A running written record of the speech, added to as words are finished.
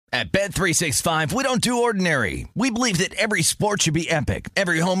At Bet365, we don't do ordinary. We believe that every sport should be epic.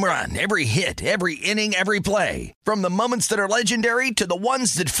 Every home run, every hit, every inning, every play. From the moments that are legendary to the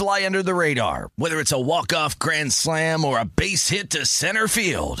ones that fly under the radar. Whether it's a walk-off grand slam or a base hit to center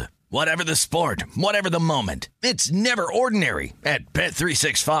field. Whatever the sport, whatever the moment. It's never ordinary at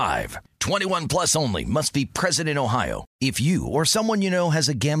Bet365. 21 plus only. Must be present in Ohio. If you or someone you know has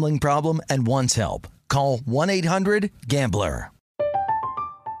a gambling problem and wants help, call 1-800-GAMBLER.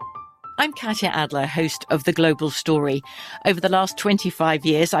 I'm Katya Adler, host of The Global Story. Over the last 25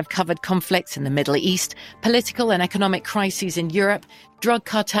 years, I've covered conflicts in the Middle East, political and economic crises in Europe, drug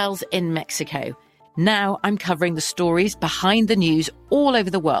cartels in Mexico. Now I'm covering the stories behind the news all over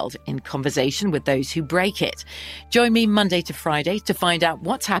the world in conversation with those who break it. Join me Monday to Friday to find out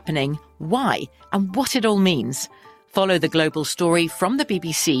what's happening, why, and what it all means. Follow The Global Story from the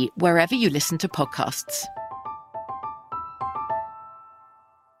BBC wherever you listen to podcasts.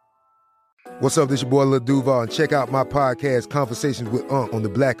 What's up, this your boy Lil Duval, and check out my podcast, Conversations with Unc, on the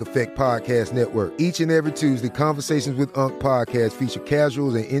Black Effect Podcast Network. Each and every Tuesday, Conversations with Unc podcast feature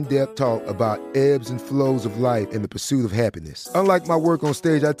casuals and in-depth talk about ebbs and flows of life and the pursuit of happiness. Unlike my work on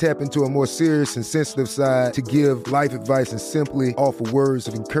stage, I tap into a more serious and sensitive side to give life advice and simply offer words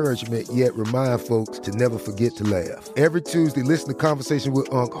of encouragement, yet remind folks to never forget to laugh. Every Tuesday, listen to Conversation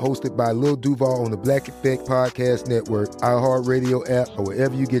with Unc, hosted by Lil Duval on the Black Effect Podcast Network, iHeartRadio app, or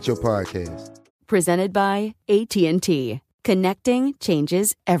wherever you get your podcasts. Presented by AT&T. Connecting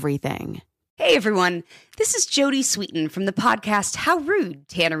changes everything. Hey everyone, this is Jodie Sweetin from the podcast How Rude,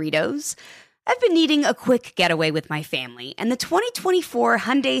 Tanneritos. I've been needing a quick getaway with my family, and the 2024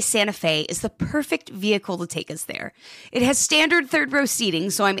 Hyundai Santa Fe is the perfect vehicle to take us there. It has standard third-row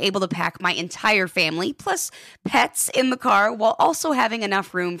seating, so I'm able to pack my entire family, plus pets, in the car, while also having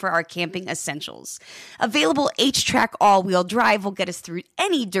enough room for our camping essentials. Available H-Track all-wheel drive will get us through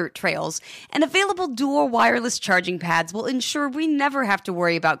any dirt trails, and available dual wireless charging pads will ensure we never have to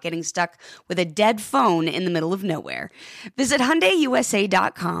worry about getting stuck with a dead phone in the middle of nowhere. Visit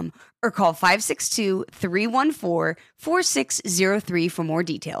HyundaiUSA.com or call 562-314-4603 for more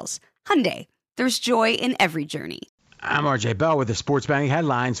details. Hyundai, there's joy in every journey. I'm RJ Bell with the sports betting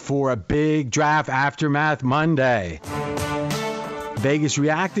headlines for a big draft aftermath Monday. Vegas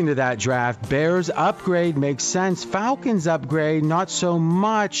reacting to that draft. Bears upgrade makes sense. Falcons upgrade, not so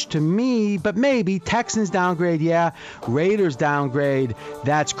much to me, but maybe. Texans downgrade, yeah. Raiders downgrade,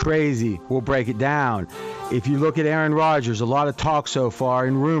 that's crazy. We'll break it down. If you look at Aaron Rodgers, a lot of talk so far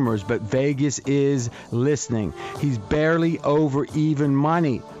and rumors, but Vegas is listening. He's barely over even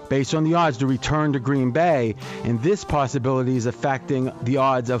money based on the odds to return to Green Bay, and this possibility is affecting the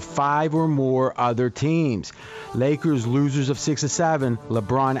odds of 5 or more other teams. Lakers losers of 6 of 7,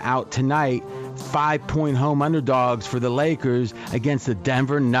 LeBron out tonight, 5-point home underdogs for the Lakers against the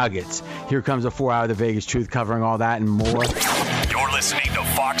Denver Nuggets. Here comes a 4 Hour of the Vegas Truth covering all that and more. You're listening to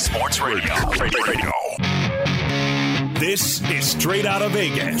Fox Sports Radio. This is Straight Out of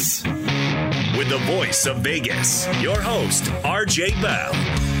Vegas with the voice of Vegas, your host, RJ Bell.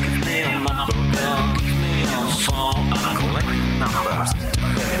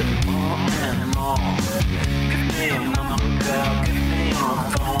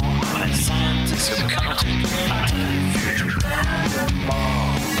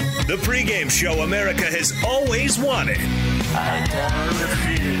 The pregame show America has always wanted.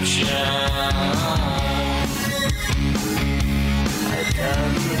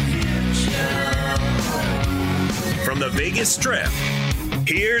 From the Vegas Strip,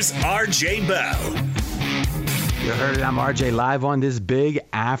 here's RJ Bell. You heard it, I'm RJ, live on this big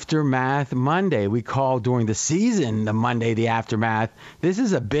Aftermath Monday. We call during the season the Monday the Aftermath. This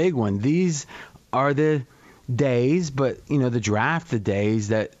is a big one. These are the days, but the draft, the days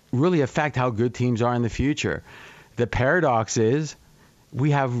that really affect how good teams are in the future. The paradox is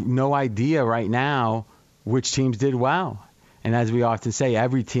we have no idea right now which teams did well. And as we often say,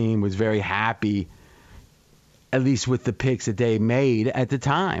 every team was very happy, at least with the picks that they made at the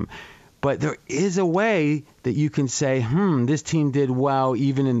time. But there is a way that you can say, this team did well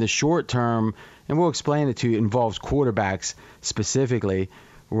even in the short term, and we'll explain it to you. It involves quarterbacks specifically.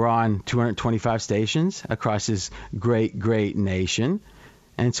 We're on 225 stations across this great, great nation.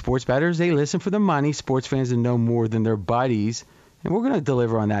 And sports bettors, they listen for the money. Sports fans that know more than their buddies. And we're going to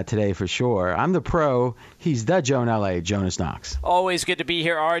deliver on that today for sure. I'm the pro. He's the Joe in L.A., Jonas Knox. Always good to be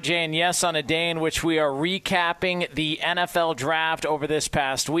here, RJ. And yes, on a day in which we are recapping the NFL draft over this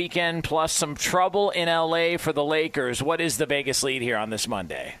past weekend, plus some trouble in L.A. for the Lakers. What is the Vegas lead here on this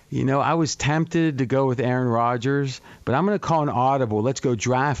Monday? I was tempted to go with Aaron Rodgers, but I'm going to call an audible. Let's go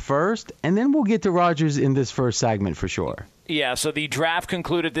draft first, and then we'll get to Rodgers in this first segment for sure. Yeah, so the draft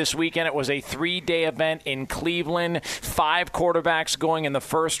concluded this weekend. It was a 3-day event in Cleveland. 5 quarterbacks going in the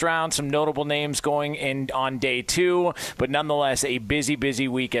first round, some notable names going in on day 2, but nonetheless a busy, busy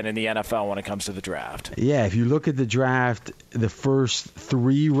weekend in the NFL when it comes to the draft. Yeah, if you look at the draft, the first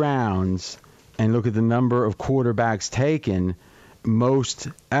 3 rounds, and look at the number of quarterbacks taken, most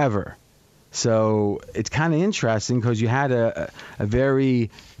ever. So it's kind of interesting because you had a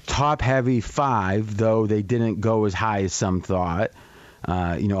very top-heavy 5, though they didn't go as high as some thought.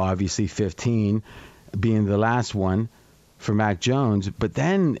 Obviously 15 being the last one for Mac Jones. But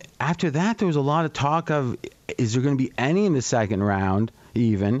then after that, there was a lot of talk of, is there going to be any in the second round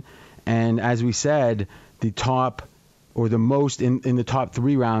even? And as we said, the top or the most in the top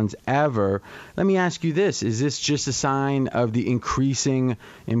 3 rounds ever. Let me ask you this. Is this just a sign of the increasing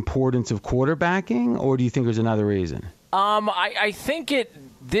importance of quarterbacking, or do you think there's another reason? I think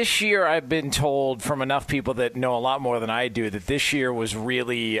this year I've been told from enough people that know a lot more than I do that this year was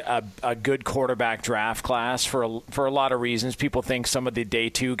really a good quarterback draft class for a lot of reasons. People think some of the day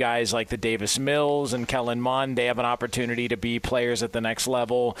 2 guys like the Davis Mills and Kellen Mond, they have an opportunity to be players at the next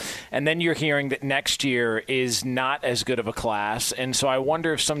level. And then you're hearing that next year is not as good of a class. And so I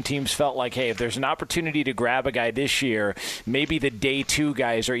wonder if some teams felt like, hey, if there's an opportunity to grab a guy this year, maybe the day 2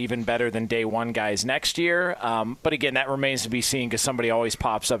 guys are even better than day 1 guys next year. But again, that remains to be seen because somebody always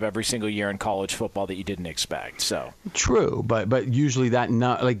pops up every single year in college football that you didn't expect. So true, but usually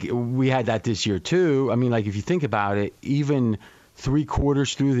we had that this year too. I mean, like if you think about it, even 3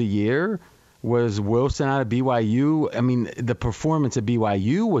 quarters through the year was Wilson out of BYU. I mean, the performance of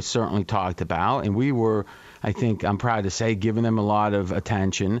BYU was certainly talked about, and we were, I think, I'm proud to say, giving them a lot of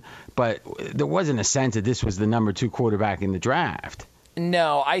attention. But there wasn't a sense that this was the number 2 quarterback in the draft.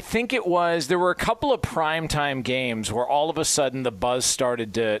 No, I think there were a couple of primetime games where all of a sudden the buzz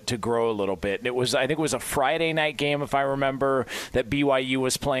started to grow a little bit. I think it was a Friday night game, if I remember, that BYU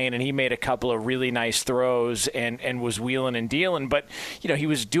was playing, and he made a couple of really nice throws and was wheeling and dealing. But, he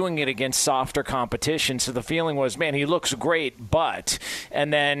was doing it against softer competition. So the feeling was, man, he looks great,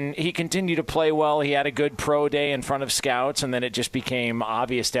 and then he continued to play well. He had a good pro day in front of scouts, and then it just became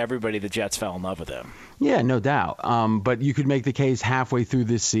obvious to everybody the Jets fell in love with him. Yeah, no doubt. But you could make the case halfway through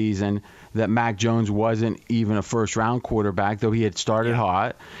this season that Mac Jones wasn't even a first-round quarterback, though he had started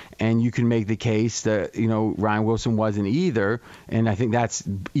hot. And you can make the case that, Ryan Wilson wasn't either. And I think that's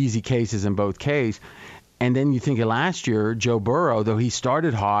easy cases in both cases. And then you think of last year, Joe Burrow, though he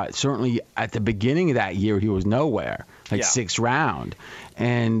started hot, certainly at the beginning of that year, he was nowhere, 6th round.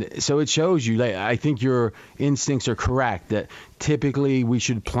 And so it shows you, I think your instincts are correct, that typically we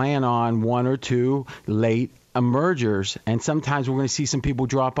should plan on 1 or 2 late emergers. And sometimes we're going to see some people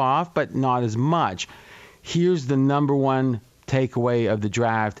drop off, but not as much. Here's the number 1 takeaway of the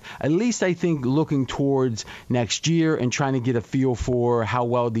draft, at least I think looking towards next year and trying to get a feel for how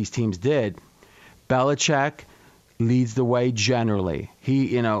well these teams did. Belichick leads the way generally.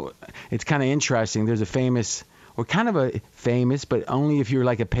 He, it's kind of interesting. There's a famous, but only if you're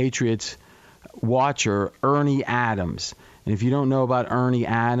like a Patriots watcher, Ernie Adams. And if you don't know about Ernie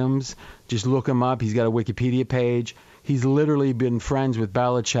Adams, just look him up. He's got a Wikipedia page. He's literally been friends with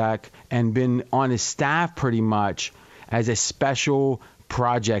Belichick and been on his staff pretty much as a special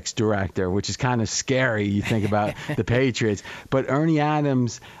projects director, which is kind of scary. You think about the Patriots. But Ernie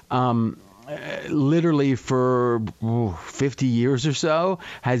Adams, literally for 50 years or so,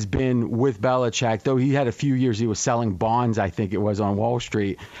 has been with Belichick, though he had a few years he was selling bonds, I think it was, on Wall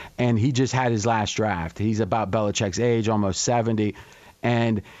Street, and he just had his last draft. He's about Belichick's age, almost 70,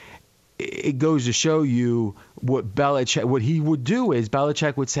 and it goes to show you what he would do is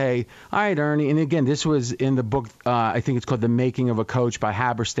Belichick would say, all right, Ernie, and again, this was in the book, I think it's called The Making of a Coach by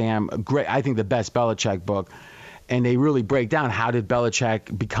Haberstam, great, I think the best Belichick book. And they really break down how did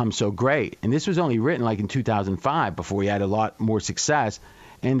Belichick become so great. And this was only written in 2005 before he had a lot more success.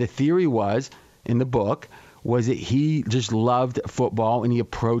 And the theory was, in the book, was that he just loved football and he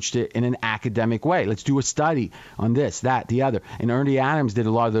approached it in an academic way. Let's do a study on this, that, the other. And Ernie Adams did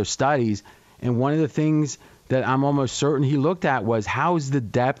a lot of those studies. And one of the things that I'm almost certain he looked at was, how is the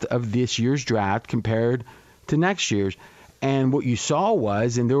depth of this year's draft compared to next year's? And what you saw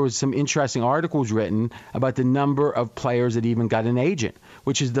was, and there was some interesting articles written about the number of players that even got an agent,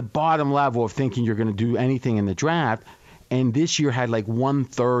 which is the bottom level of thinking you're going to do anything in the draft. And this year had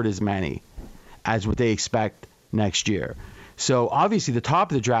 1/3 as many as what they expect next year. So obviously the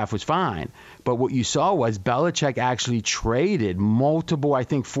top of the draft was fine. But what you saw was Belichick actually traded multiple, I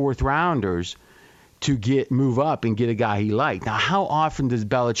think, 4th rounders to move up and get a guy he liked. Now, how often does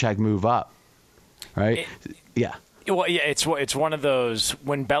Belichick move up? Right? Yeah. Well, yeah, it's one of those,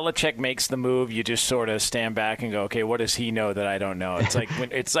 when Belichick makes the move, you just sort of stand back and go, okay, what does he know that I don't know?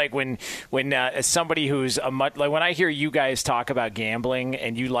 It's like when somebody who's like when I hear you guys talk about gambling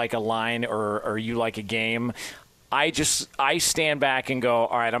and you like a line or you like a game, I stand back and go,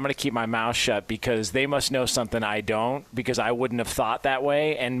 all right, I'm going to keep my mouth shut because they must know something I don't, because I wouldn't have thought that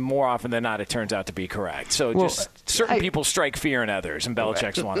way. And more often than not, it turns out to be correct. So certain people strike fear in others, and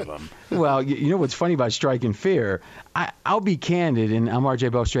Belichick's one of them. Well, you know what's funny about striking fear? I'll be candid, and I'm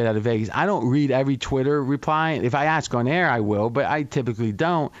RJ Bell straight out of Vegas. I don't read every Twitter reply. If I ask on air, I will, but I typically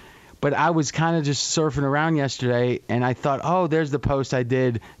don't. But I was kind of just surfing around yesterday, and I thought, oh, there's the post I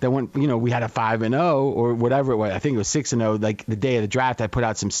did that went, we had a 5-0 or whatever it was. I think it was 6-0. Like the day of the draft, I put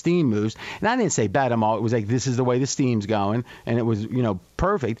out some steam moves, and I didn't say bet them all. It was like, this is the way the steam's going, and it was,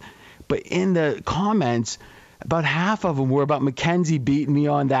 perfect. But in the comments, about half of them were about McKenzie beating me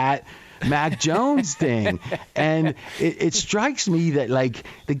on that Mac Jones thing. And it strikes me that, like,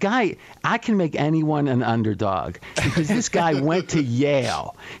 the guy, I can make anyone an underdog because this guy went to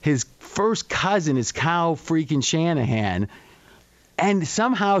Yale. His first cousin is Kyle freaking Shanahan. And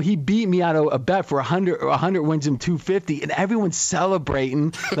somehow he beat me out of a bet for 100 wins him 250, and everyone's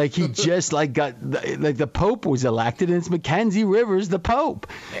celebrating like he just got the Pope was elected, and it's Mackenzie Rivers, the Pope.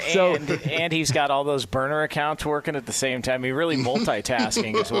 And he's got all those burner accounts working at the same time. He's really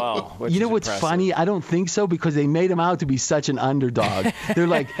multitasking as well. You know what's impressive. Funny? I don't think so, because they made him out to be such an underdog. They're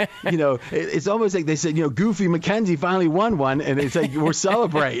like, it's almost like they said, Goofy McKenzie finally won one, and it's like we're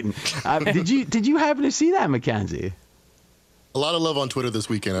celebrating. Did you happen to see that, McKenzie? A lot of love on Twitter this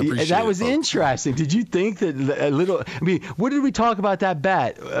weekend. I appreciate it. That was interesting. Did you think that a little? I mean, what did we talk about that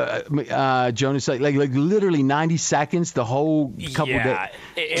bet, Jonas? Like literally 90 seconds, the whole couple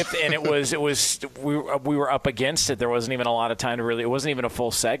days. We were up against it. There wasn't even a lot of time to really. It wasn't even a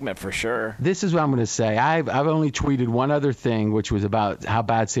full segment for sure. This is what I'm going to say. I've only tweeted one other thing, which was about how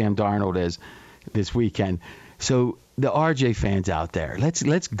bad Sam Darnold is this weekend. So the RJ fans out there,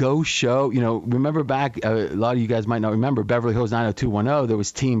 let's go show. Remember back, a lot of you guys might not remember, Beverly Hills 90210. There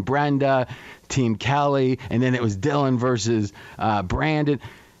was Team Brenda, Team Kelly, and then it was Dylan versus Brandon.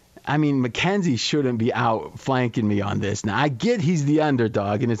 I mean, McKenzie shouldn't be out flanking me on this. Now, I get he's the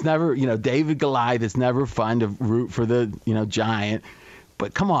underdog, and it's never, David Goliath. It's never fun to root for the, giant.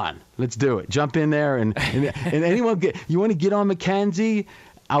 But come on, let's do it. Jump in there and anyone you want to get on McKenzie?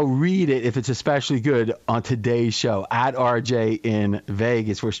 I'll read it if it's especially good on today's show at RJ in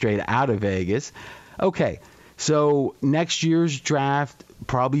Vegas. We're straight out of Vegas. Okay, so next year's draft,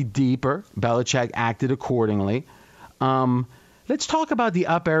 probably deeper. Belichick acted accordingly. Let's talk about the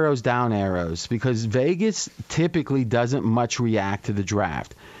up arrows, down arrows, because Vegas typically doesn't much react to the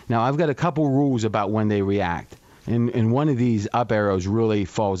draft. Now, I've got a couple rules about when they react, and one of these up arrows really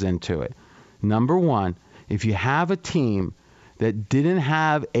falls into it. Number one, if you have a team that didn't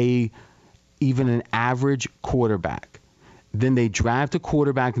have even an average quarterback, then they draft a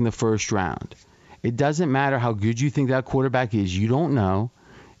quarterback in the first round. It doesn't matter how good you think that quarterback is. You don't know.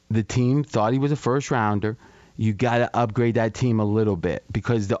 The team thought he was a first rounder. You got to upgrade that team a little bit,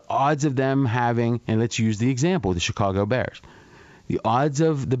 because the odds of them having, and let's use the example, the Chicago Bears. The odds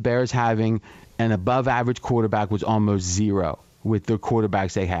of the Bears having an above average quarterback was almost zero with the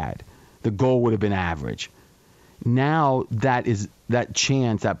quarterbacks they had. The goal would have been average. Now that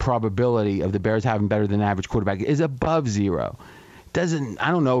chance, that probability of the Bears having better than average quarterback is above zero. I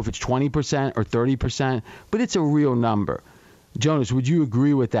don't know if it's 20% or 30%, but it's a real number. Jonas, would you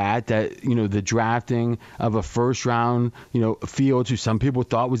agree with that? That the drafting of a first round, Fields, who some people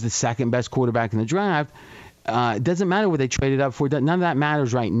thought was the second best quarterback in the draft, it doesn't matter what they traded up for. None of that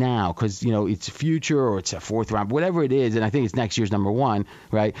matters right now, because it's future or it's a fourth round, whatever it is, and I think it's next year's number one,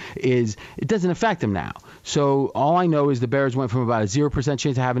 right? It doesn't affect them now. So all I know is the Bears went from about a 0% chance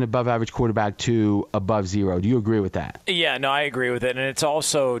of having an above average quarterback to above zero. Do you agree with that? Yeah, no, I agree with it, and it's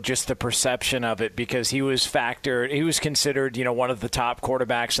also just the perception of it, because he was considered, one of the top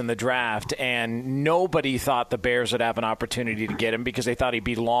quarterbacks in the draft, and nobody thought the Bears would have an opportunity to get him, because they thought he'd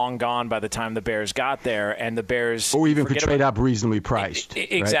be long gone by the time the Bears got there, and the Bears or even could trade up reasonably priced.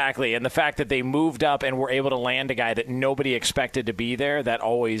 Exactly, right? And the fact that they moved up and were able to land a guy that nobody expected to be there, that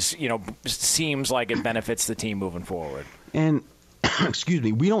always, seems like it benefits the team moving forward. And excuse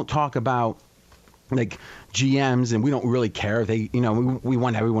me, we don't talk about like GMs, and we don't really care if they, we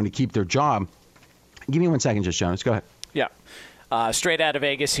want everyone to keep their job. Give me 1 second, just Jonas. Go ahead. Yeah. Straight out of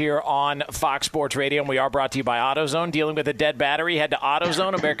Vegas here on Fox Sports Radio, and we are brought to you by AutoZone. Dealing with a dead battery, head to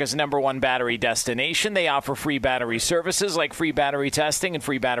AutoZone, America's #1 battery destination. They offer free battery services like free battery testing and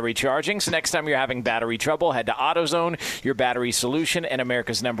free battery charging. So next time you're having battery trouble, head to AutoZone, your battery solution, and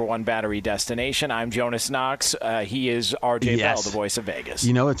America's #1 battery destination. I'm Jonas Knox. He is RJ Bell, the voice of Vegas.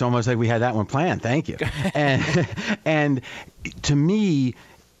 You know, it's almost like we had that one planned. Thank you. And to me,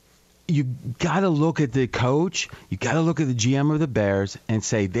 you got to look at the coach, you got to look at the GM of the Bears and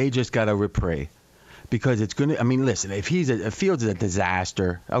say they just got a reprieve. Because it's going to, I mean, listen, if Fields is a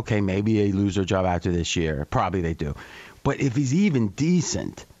disaster, okay, maybe they lose their job after this year. Probably they do. But if he's even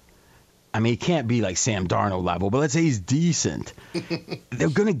decent, I mean, he can't be like Sam Darnold level, but let's say he's decent. They're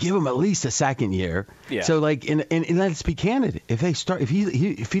going to give him at least a second year. Yeah. So, like, and let's be candid. If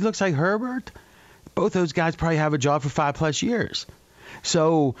he looks like Herbert, both those guys probably have a job for 5+ years.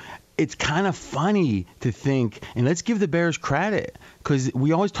 So it's kind of funny to think, and let's give the Bears credit, because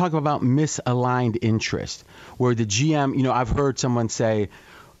we always talk about misaligned interest, where the GM, you know, I've heard someone say,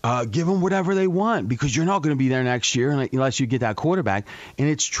 give them whatever they want because you're not going to be there next year unless you get that quarterback. And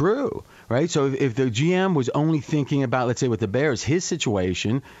it's true, right? So if the GM was only thinking about, let's say with the Bears, his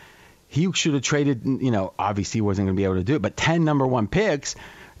situation, he should have traded, you know, obviously he wasn't going to be able to do it, but 10 #1 picks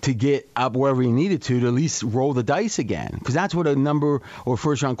to get up wherever he needed to at least roll the dice again. Because that's what a number or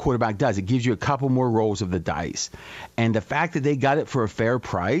first-round quarterback does. It gives you a couple more rolls of the dice. And the fact that they got it for a fair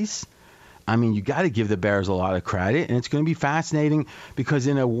price, I mean, you got to give the Bears a lot of credit. And it's going to be fascinating because,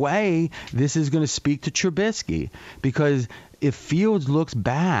 in a way, this is going to speak to Trubisky. Because if Fields looks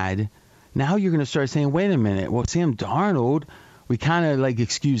bad, now you're going to start saying, wait a minute, well, Sam Darnold, we kind of like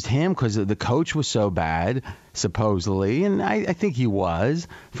excused him because the coach was so bad, supposedly, and I think he was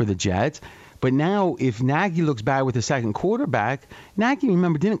for the Jets. But now if Nagy looks bad with the second quarterback, Nagy,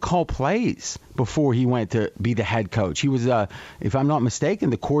 remember, didn't call plays before he went to be the head coach. He was, if I'm not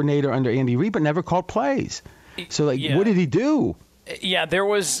mistaken, the coordinator under Andy Reid, but never called plays. So, like, what did he do? Yeah, there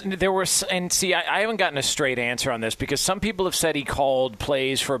was, and see, I haven't gotten a straight answer on this because some people have said he called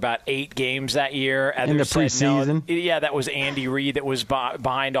plays for about 8 games that year. In the preseason? No, yeah, that was Andy Reid that was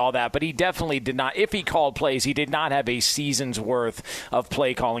behind all that, but he definitely did not. If he called plays, he did not have a season's worth of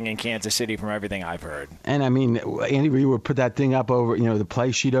play calling in Kansas City, from everything I've heard. And I mean, Andy Reid would put that thing up over, you know, the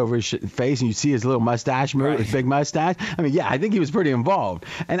play sheet over his face, and you see his little mustache move, his big mustache. I mean, yeah, I think he was pretty involved,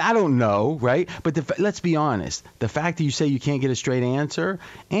 and I don't know, right? But let's be honest, the fact that you say you can't get a straight answer,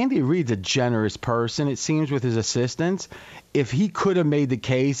 Andy Reid's a generous person, it seems, with his assistants. If he could have made the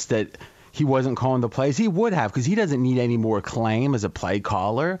case that he wasn't calling the plays, he would have, because he doesn't need any more acclaim as a play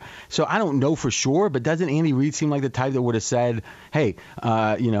caller. So I don't know for sure, but doesn't Andy Reid seem like the type that would have said, hey,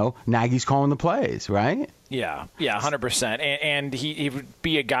 you know, Nagy's calling the plays, right? Yeah, 100%. And he would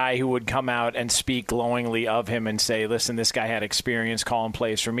be a guy who would come out and speak glowingly of him and say, listen, this guy had experience calling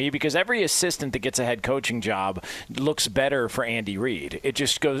plays for me, because every assistant that gets a head coaching job looks better for Andy Reid. It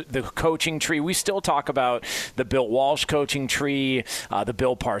just goes, the coaching tree. We still talk about the Bill Walsh coaching tree, the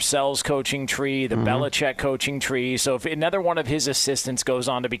Bill Parcells coaching tree, the Belichick coaching tree. So if another one of his assistants goes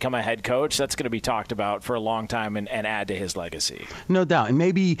on to become a head coach, that's going to be talked about for a long time and add to his legacy. No doubt. And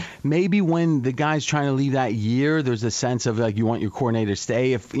maybe when the guy's trying to leave that year, there's a sense of like you want your coordinator to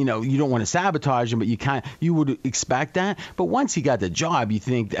stay. If you know you don't want to sabotage him, but you would expect that. But once he got the job, you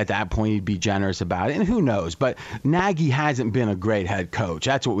think at that point he'd be generous about it. And who knows? But Nagy hasn't been a great head coach.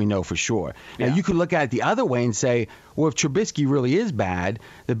 That's what we know for sure. Now you could look at it the other way and say, well, if Trubisky really is bad,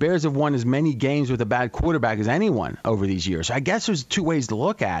 the Bears have won as many games with a bad quarterback as anyone over these years. So I guess there's 2 ways to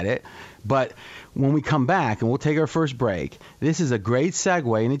look at it. But when we come back, and we'll take our first break, this is a great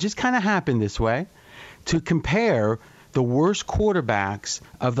segue, and it just kind of happened this way, to compare the worst quarterbacks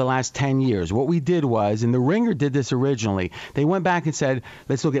of the last 10 years. What we did was, and the Ringer did this originally, they went back and said,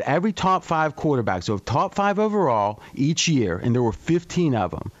 let's look at every top 5 quarterbacks. So top 5 overall each year, and there were 15 of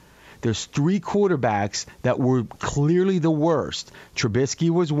them. There's 3 quarterbacks that were clearly the worst.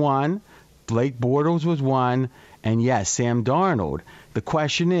 Trubisky was one, Blake Bortles was one, and yes, Sam Darnold. The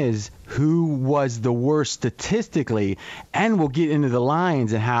question is, who was the worst statistically? And we'll get into the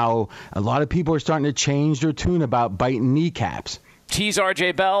lines and how a lot of people are starting to change their tune about biting kneecaps. He's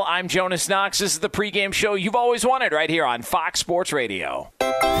RJ Bell. I'm Jonas Knox. This is the pregame show you've always wanted right here on Fox Sports Radio.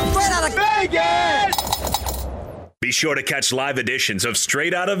 Straight out of Vegas! Be sure to catch live editions of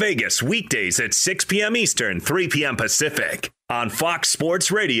Straight Out of Vegas weekdays at 6 p.m. Eastern, 3 p.m. Pacific on Fox Sports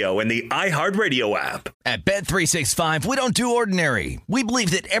Radio and the iHeartRadio app. At Bet365, we don't do ordinary. We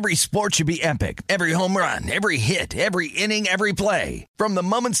believe that every sport should be epic. Every home run, every hit, every inning, every play. From the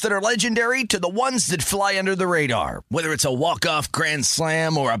moments that are legendary to the ones that fly under the radar. Whether it's a walk-off grand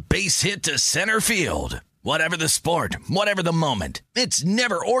slam or a base hit to center field. Whatever the sport, whatever the moment, it's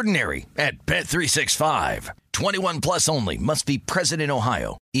never ordinary at Bet365. 21 plus only. Must be present in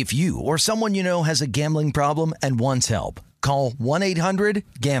Ohio. If you or someone you know has a gambling problem and wants help, call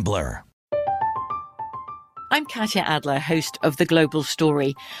 1-800-GAMBLER. I'm Katya Adler, host of The Global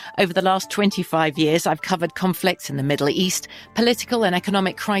Story. Over the last 25 years, I've covered conflicts in the Middle East, political and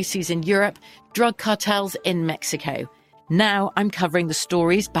economic crises in Europe, drug cartels in Mexico. Now I'm covering the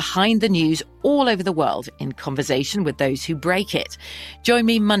stories behind the news all over the world in conversation with those who break it. Join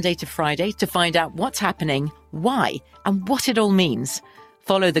me Monday to Friday to find out what's happening, why, and what it all means.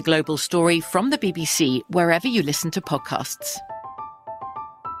 Follow The Global Story from the BBC wherever you listen to podcasts.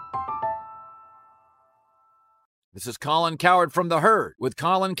 This is Colin Cowherd from The Herd with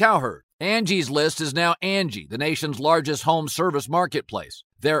Colin Cowherd. Angie's List is now Angie, the nation's largest home service marketplace.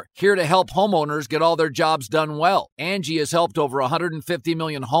 They're here to help homeowners get all their jobs done well. Angie has helped over 150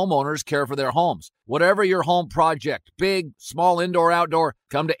 million homeowners care for their homes. Whatever your home project, big, small, indoor, outdoor,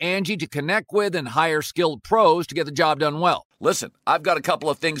 come to Angie to connect with and hire skilled pros to get the job done well. Listen, I've got a couple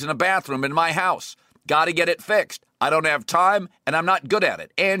of things in a bathroom in my house. Got to get it fixed. I don't have time, and I'm not good at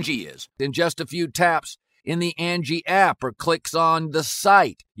it. Angie is. In just a few taps in the Angie app or clicks on the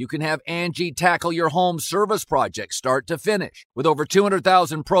site, you can have Angie tackle your home service project start to finish. With over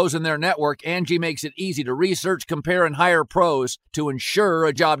 200,000 pros in their network, Angie makes it easy to research, compare, and hire pros to ensure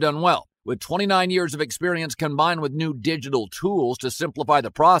a job done well. With 29 years of experience combined with new digital tools to simplify the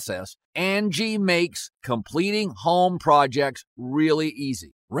process, Angie makes completing home projects really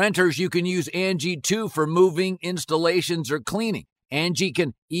easy. Renters, you can use Angie too for moving, installations, or cleaning. Angie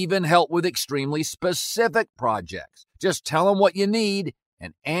can even help with extremely specific projects. Just tell them what you need,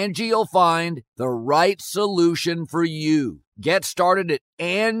 and Angie will find the right solution for you. Get started at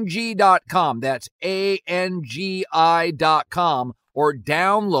Angie.com. That's ANGI.com, or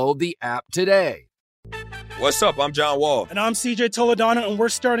download the app today. What's up? I'm John Wall. And I'm CJ Toledano, and we're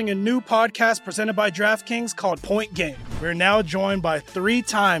starting a new podcast presented by DraftKings called Point Game. We're now joined by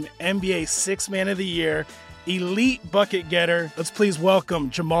three-time NBA Sixth Man of the Year, elite bucket getter. Let's please welcome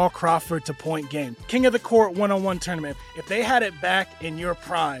Jamal Crawford to Point Game. King of the Court one-on-one tournament. If they had it back in your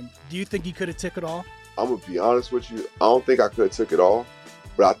prime, do you think you could have took it all? I'm going to be honest with you. I don't think I could have took it all,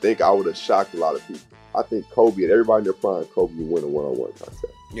 but I think I would have shocked a lot of people. I think Kobe and everybody in their prime, Kobe would win a one-on-one contest.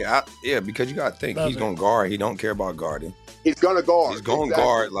 Yeah, because you got to think, he's going to guard. He don't care about guarding. He's going to guard. He's going to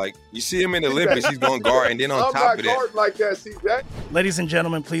guard. Like, you see him in the Olympics, he's going to guard. And then on top of that. Like that, see that? Ladies and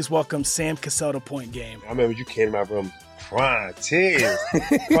gentlemen, please welcome Sam Cassell to Point Game. I remember you came out from prime 10.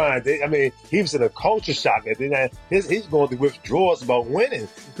 I mean, he was in a culture shock. And then he's going through withdrawals about winning.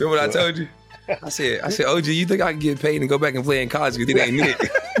 Remember what I told you? I said, OG, you think I can get paid and go back and play in college because it ain't it?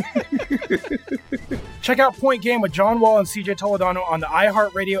 Check out Point Game with John Wall and CJ Toledano on the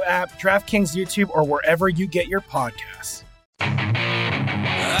iHeartRadio app, DraftKings YouTube, or wherever you get your podcasts.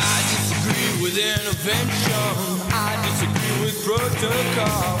 I disagree with intervention. I disagree with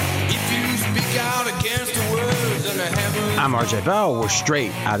protocol. If you speak out against the words in the heavens. I'm RJ Bell. We're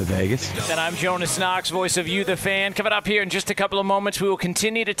straight out of Vegas. And I'm Jonas Knox, voice of You, the Fan. Coming up here in just a couple of moments, we will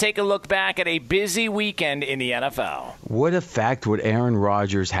continue to take a look back at a busy weekend in the NFL. What effect would Aaron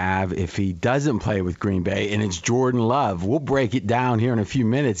Rodgers have if he doesn't play with Green Bay and it's Jordan Love? We'll break it down here in a few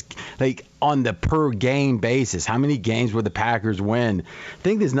minutes. Like, on the per game basis, how many games would the Packers win? I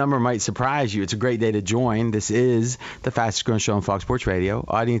think this number might surprise you. It's a great day to join. This is the fastest growing show on Fox Sports Radio.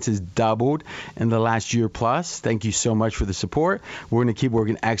 Audience has doubled in the last year plus. Thank you so much for the support. We're going to keep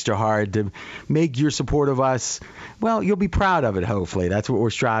working extra hard to make your support of us, well, you'll be proud of it, hopefully. That's what we're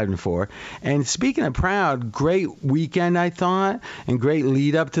striving for. And speaking of proud, great weekend, I thought, and great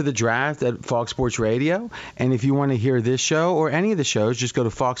lead up to the draft at Fox Sports Radio. And if you want to hear this show or any of the shows, just go to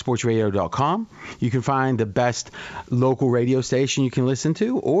foxsportsradio.com. You can find the best local radio station you can listen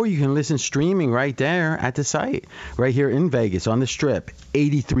to, or you can listen streaming right there at the site, right here in Vegas on the Strip.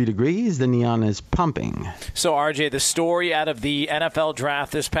 83 degrees, the neon is pumping. So, RJ, the story out of the NFL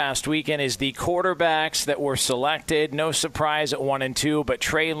draft this past weekend is the quarterbacks that were selected. No surprise at 1 and 2, but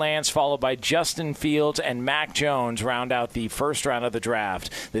Trey Lance followed by Justin Fields and Mac Jones round out the first round of the draft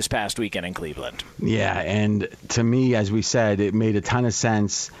this past weekend in Cleveland. Yeah, and to me, as we said, it made a ton of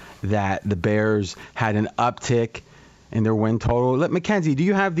sense that the Bears had an uptick in their win total. Mackenzie, do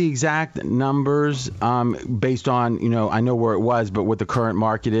you have the exact numbers based on, I know where it was, but what the current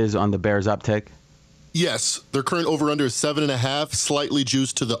market is on the Bears uptick? Yes, their current over-under is 7.5, slightly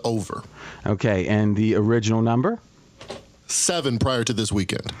juiced to the over. Okay, and the original number? 7 prior to this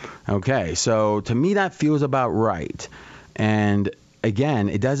weekend. Okay, so to me that feels about right. And again,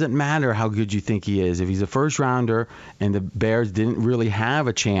 it doesn't matter how good you think he is. If he's a first rounder and the Bears didn't really have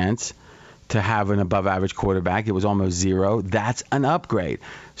a chance to have an above-average quarterback. It was almost 0. That's an upgrade.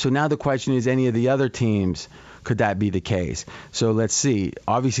 So now the question is, any of the other teams, could that be the case? So let's see.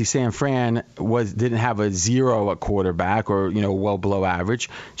 Obviously, San Fran didn't have a 0 at quarterback, or well below average.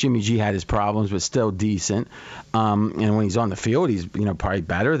 Jimmy G had his problems, but still decent. And when he's on the field, he's probably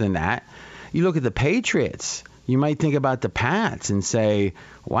better than that. You look at the Patriots. You might think about the Pats and say,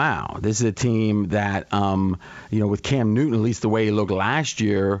 wow, this is a team that, with Cam Newton, at least the way he looked last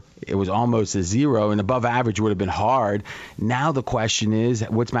year, it was almost a 0, and above average would have been hard. Now the question is,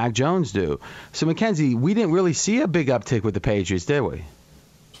 what's Mac Jones do? So, Mackenzie, we didn't really see a big uptick with the Patriots, did we?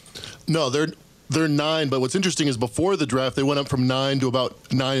 No, they're 9, but what's interesting is before the draft, they went up from 9 to about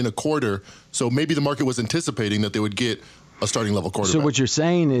 9.25. So maybe the market was anticipating that they would get a starting level quarterback. So what you're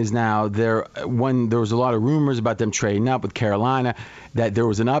saying is now when there was a lot of rumors about them trading up with Carolina, that there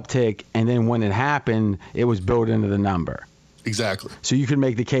was an uptick, and then when it happened, it was built into the number. Exactly. So you could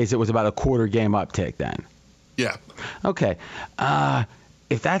make the case it was about a quarter game uptick then. Yeah. Okay.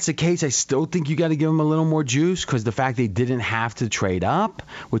 If that's the case, I still think you got to give them a little more juice, because the fact they didn't have to trade up,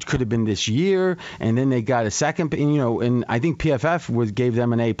 which could have been this year, and then they got a second, and I think PFF gave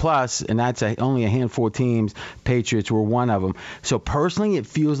them an A+, and that's only a handful of teams. Patriots were one of them. So personally, it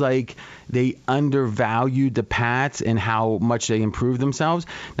feels like they undervalued the Pats and how much they improved themselves.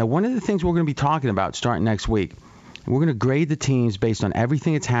 Now, one of the things we're going to be talking about starting next week, we're going to grade the teams based on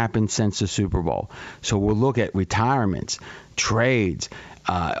everything that's happened since the Super Bowl. So we'll look at retirements, trades,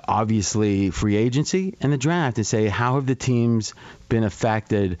 obviously free agency, and the draft, and say, how have the teams been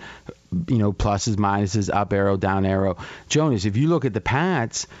affected, pluses, minuses, up arrow, down arrow. Jonas, if you look at the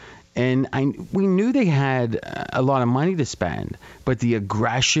Pats, and we knew they had a lot of money to spend, but the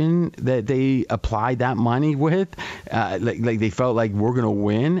aggression that they applied that money with, like they felt like we're going to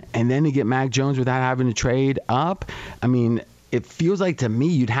win, and then to get Mac Jones without having to trade up, I mean, it feels like to me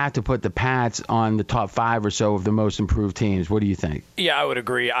you'd have to put the Pats on the top 5 or so of the most improved teams. What do you think? Yeah, I would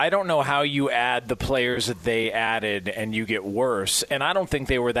agree. I don't know how you add the players that they added and you get worse. And I don't think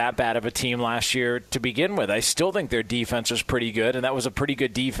they were that bad of a team last year to begin with. I still think their defense was pretty good, and that was a pretty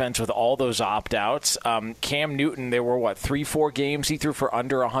good defense with all those opt-outs. Cam Newton, there were, 3-4 games he threw for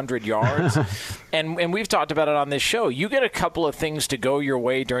under 100 yards. and we've talked about it on this show. You get a couple of things to go your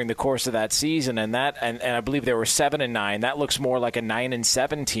way during the course of that season, and I believe they were 7-9. That looks more like a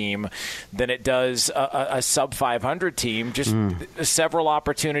 9-7 team than it does a sub 500 team. Just several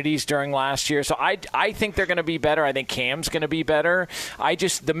opportunities during last year. So I think they're going to be better. I think Cam's going to be better.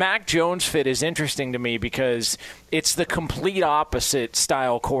 The Mac Jones fit is interesting to me because it's the complete opposite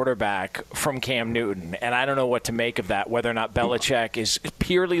style quarterback from Cam Newton, and I don't know what to make of that, whether or not Belichick is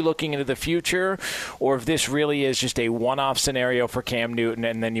purely looking into the future or if this really is just a one-off scenario for Cam Newton,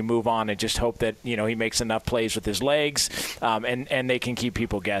 and then you move on and just hope that he makes enough plays with his legs and they can keep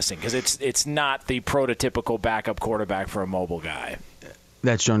people guessing, because it's not the prototypical backup quarterback for a mobile guy.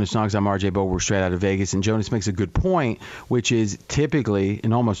 That's Jonas Knox. I'm RJ Bo. We're straight out of Vegas. And Jonas makes a good point, which is typically,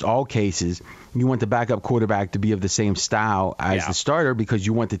 in almost all cases, you want the backup quarterback to be of the same style as the starter, because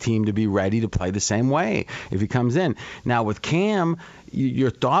you want the team to be ready to play the same way if he comes in. Now, with Cam,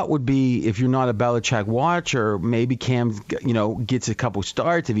 your thought would be, if you're not a Belichick watcher, maybe Cam gets a couple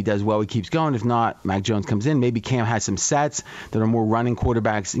starts. If he does well, he keeps going. If not, Mac Jones comes in. Maybe Cam has some sets that are more running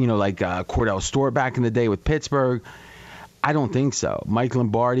quarterbacks, like Cordell Stewart back in the day with Pittsburgh. I don't think so. Mike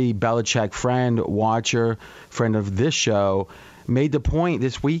Lombardi, Belichick friend, watcher, friend of this show, made the point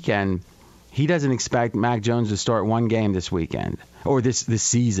this weekend he doesn't expect Mac Jones to start one game this weekend or this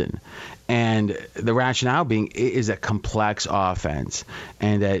season. And the rationale being it is a complex offense,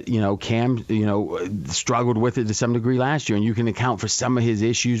 and that, Cam, struggled with it to some degree last year, and you can account for some of his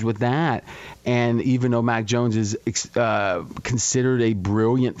issues with that. And even though Mac Jones is considered a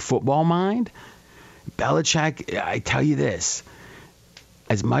brilliant football mind, Belichick, I tell you this,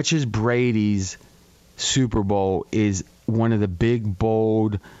 as much as Brady's Super Bowl is one of the big,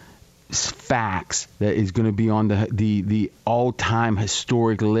 bold facts that is going to be on the all-time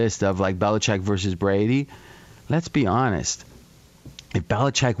historic list of like Belichick versus Brady, let's be honest. If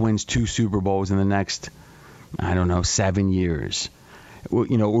Belichick wins 2 Super Bowls in the next, 7 years,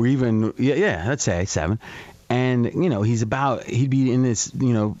 or even, let's say 7, and, he'd be in this,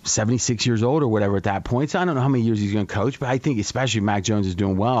 76 years old or whatever at that point. So I don't know how many years he's going to coach, but I think especially Mac Jones is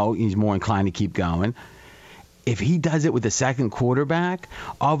doing well. He's more inclined to keep going. if he does it with the second quarterback,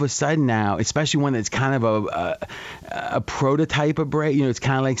 all of a sudden now, especially one that's kind of a prototype of Brady, it's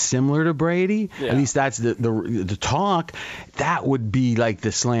kind of like similar to Brady. Yeah. At least that's the talk. That would be like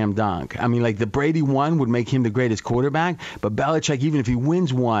the slam dunk. I mean, like the Brady one would make him the greatest quarterback, but Belichick, even if he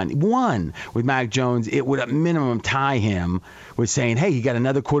wins one with Mac Jones, it would at minimum tie him with saying, hey, he got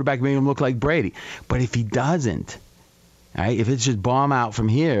another quarterback, made him look like Brady. But if he doesn't, right? If it's just bomb out from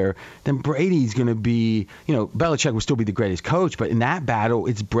here, then Brady's going to be, Belichick will still be the greatest coach, but in that battle,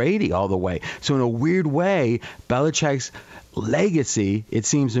 it's Brady all the way. So in a weird way, Belichick's legacy, it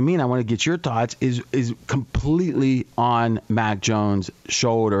seems to me, and I want to get your thoughts, is completely on Mac Jones'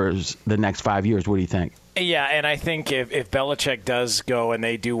 shoulders the next 5 years. What do you think? Yeah, and I think if Belichick does go and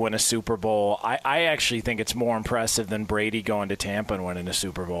they do win a Super Bowl, I actually think it's more impressive than Brady going to Tampa and winning a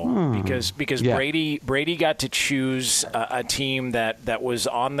Super Bowl because yeah. Brady got to choose a team that was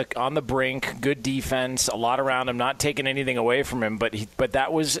on the brink, good defense, a lot around him, not taking anything away from him, but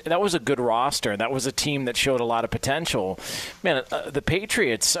that was a good roster. That was a team that showed a lot of potential. Man, the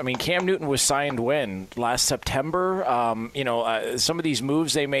Patriots. I mean, Cam Newton was signed when last September. Some of these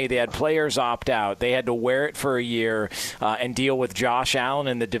moves they made, they had players opt out. They had to wear it for a year and deal with Josh Allen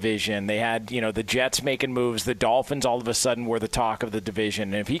in the division. They had, the Jets making moves. The Dolphins all of a sudden were the talk of the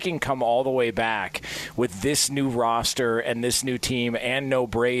division. And if he can come all the way back with this new roster and this new team and no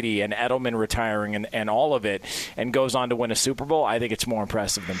Brady and Edelman retiring and all of it and goes on to win a Super Bowl, I think it's more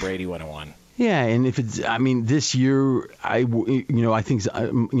impressive than Brady winning one. Yeah, and if it's, this year, I think,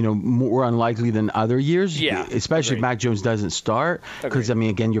 more unlikely than other years. Yeah, especially if Mac Jones doesn't start, because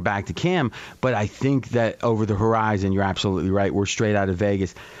again, you're back to Cam. But I think that over the horizon, you're absolutely right. We're straight out of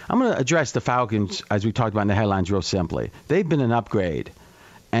Vegas. I'm going to address the Falcons as we talked about in the headlines real simply. They've been an upgrade,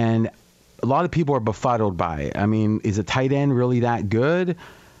 and a lot of people are befuddled by it. I mean, is a tight end really that good?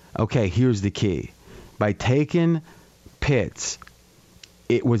 Okay, here's the key: by taking Pitts.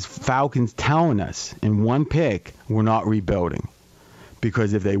 It was Falcons telling us in one pick, we're not rebuilding.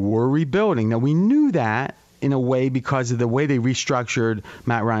 Because if they were rebuilding, now we knew that in a way because of the way they restructured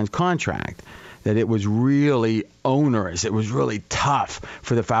Matt Ryan's contract, that it was really onerous. It was really tough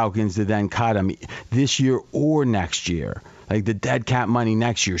for the Falcons to then cut him this year or next year. Like the dead cap money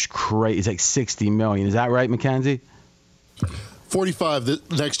next year is crazy. It's like $60 million. Is that right, Mackenzie? 45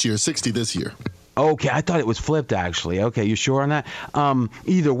 next year, 60 this year. Okay, I thought it was flipped, actually. Okay, you sure on that?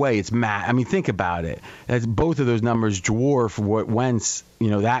 Either way, it's Matt. I mean, think about it. Both of those numbers dwarf what Wentz,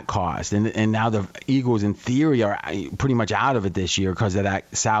 that cost. And now the Eagles, in theory, are pretty much out of it this year because of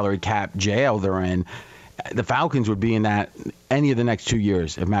that salary cap jail they're in. The Falcons would be in that any of the next 2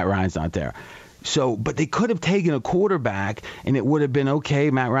 years if Matt Ryan's not there. So, but they could have taken a quarterback, and it would have been okay.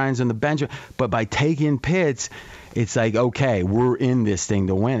 Matt Ryan's on the bench. But by taking Pitts, it's like, okay, we're in this thing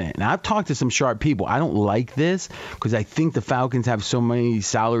to win it. And I've talked to some sharp people. I don't like this because I think the Falcons have so many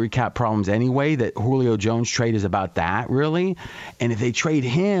salary cap problems anyway that Julio Jones trade is about that, really. And if they trade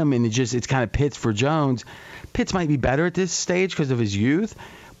him and it's kind of Pitts for Jones, Pitts might be better at this stage because of his youth.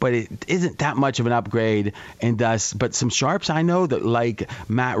 But it isn't that much of an upgrade, but some sharps I know that like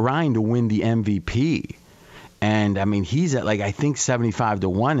Matt Ryan to win the MVP. And, he's at I think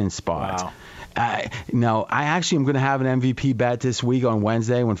 75-1 in spots. Wow. No, I actually am going to have an MVP bet this week on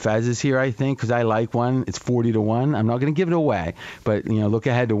Wednesday when Fez is here, I think, because I like one. It's 40-1. I'm not going to give it away, but, look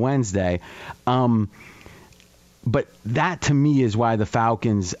ahead to Wednesday. But that, to me, is why the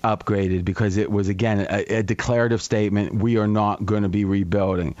Falcons upgraded, because it was, again, a declarative statement. We are not going to be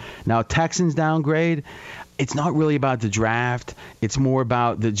rebuilding. Now, Texans downgrade, it's not really about the draft. It's more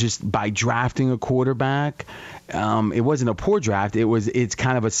about just by drafting a quarterback. It wasn't a poor draft. It's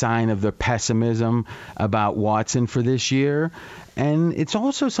kind of a sign of the pessimism about Watson for this year. And it's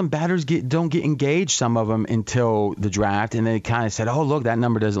also some batters don't get engaged, some of them, until the draft. And they kind of said, oh, look, that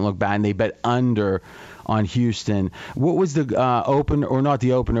number doesn't look bad. And they bet under on Houston. What was the opener, or not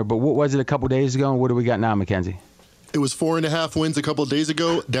the opener, but what was it a couple days ago? And what do we got now, Mackenzie? It was 4.5 wins a couple of days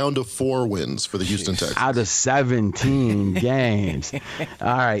ago, down to 4 wins for the Houston Texans. Out of 17 games.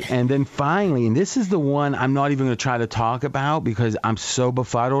 All right. And then finally, and this is the one I'm not even going to try to talk about because I'm so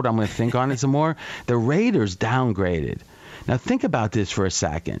befuddled. I'm going to think on it some more. The Raiders downgraded. Now, think about this for a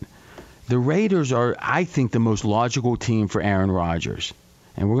second. The Raiders are, I think, the most logical team for Aaron Rodgers.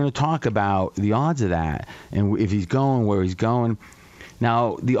 And we're going to talk about the odds of that and if he's going, where he's going.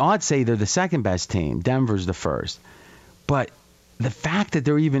 Now, the odds say they're the second best team. Denver's the first. But the fact that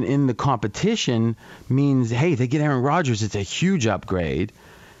they're even in the competition means, hey, they get Aaron Rodgers, it's a huge upgrade.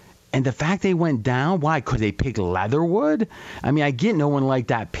 And the fact they went down, why? Because they picked Leatherwood? I mean, I get no one liked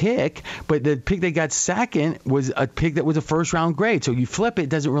that pick, but the pick they got second was a pick that was a first-round grade. So you flip it, it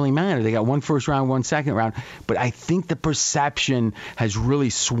doesn't really matter. They got one first round, one second round. But I think the perception has really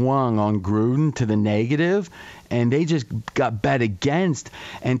swung on Gruden to the negative, and they just got bet against.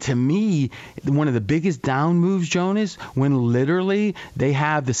 And to me, one of the biggest down moves, Jonas, when literally they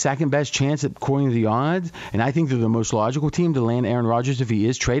have the second best chance according to the odds, and I think they're the most logical team to land Aaron Rodgers if he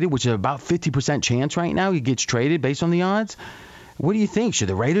is traded, which is about 50% chance right now he gets traded based on the odds. What do you think? Should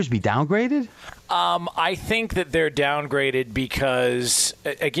the Raiders be downgraded? I think that they're downgraded because,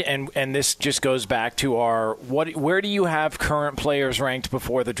 again, and this just goes back to our where do you have current players ranked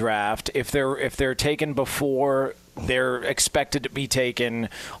before the draft? If they're taken before they're expected to be taken,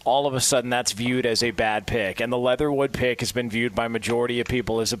 all of a sudden that's viewed as a bad pick. And the Leatherwood pick has been viewed by majority of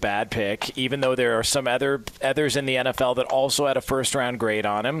people as a bad pick, even though there are some others in the NFL that also had a first-round grade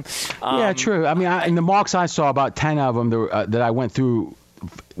on him. Yeah, true. I mean, in the mocks I saw, about 10 of them that I went through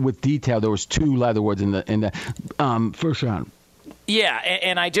with detail, there was 2 Leatherwoods in the first round. Yeah,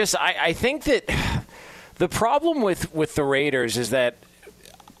 and I think that the problem with the Raiders is that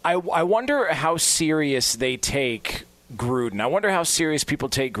I wonder how serious they take Gruden. I wonder how serious people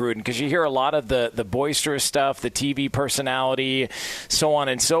take Gruden, because you hear a lot of the boisterous stuff, the TV personality, so on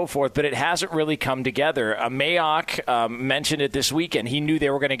and so forth, but it hasn't really come together. Mayock mentioned it this weekend. He knew they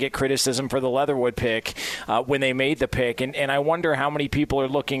were going to get criticism for the Leatherwood pick when they made the pick, and I wonder how many people are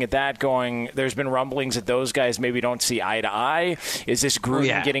looking at that going, there's been rumblings that those guys maybe don't see eye to eye. Is this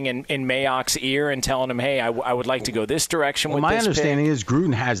Gruden getting in Mayock's ear and telling him, hey, I would like to go this direction with this pick? My understanding is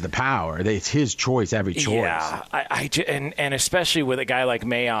Gruden has the power. It's his choice, every choice. Yeah, and especially with a guy like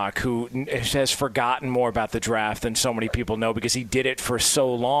Mayock, who has forgotten more about the draft than so many people know because he did it for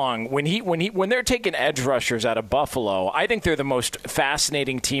so long. When they're taking edge rushers out of Buffalo, I think they're the most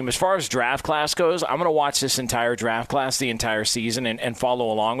fascinating team as far as draft class goes. I'm going to watch this entire draft class the entire season and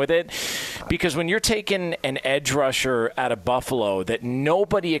follow along with it, because when you're taking an edge rusher out of Buffalo that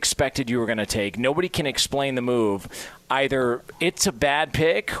nobody expected you were going to take, nobody can explain the move. Either it's a bad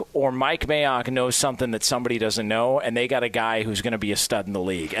pick or Mike Mayock knows something that somebody doesn't know, and they got a guy who's going to be a stud in the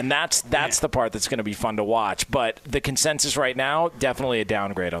league. And that's the part that's going to be fun to watch. But the consensus right now, definitely a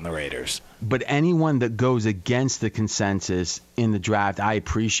downgrade on the Raiders. But anyone that goes against the consensus in the draft, I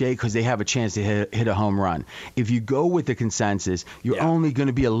appreciate, because they have a chance to hit a home run. If you go with the consensus, you're only going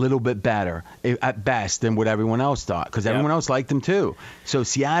to be a little bit better at best than what everyone else thought, because everyone else liked them too. So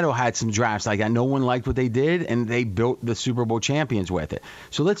Seattle had some drafts like that. No one liked what they did, and they built the Super Bowl champions with it.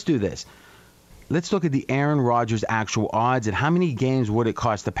 So let's do this. Let's look at the Aaron Rodgers actual odds and how many games would it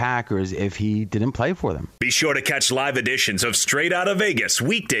cost the Packers if he didn't play for them. Be sure to catch live editions of Straight Outta Vegas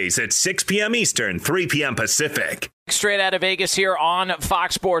weekdays at 6 p.m. Eastern, 3 p.m. Pacific. Straight Out of Vegas here on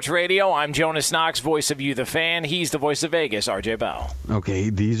Fox Sports Radio. I'm Jonas Knox, voice of You, the fan. He's the voice of Vegas, RJ Bell. Okay,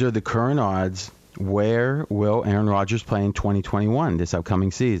 these are the current odds. Where will Aaron Rodgers play in 2021, this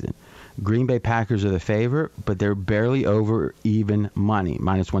upcoming season? Green Bay Packers are the favorite, but they're barely over even money,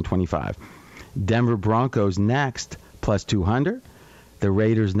 minus 125. Denver Broncos next, plus 200. The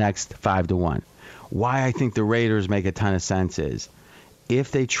Raiders next, 5-1. Why I think the Raiders make a ton of sense is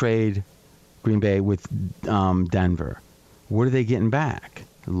if they trade Green Bay with Denver, what are they getting back?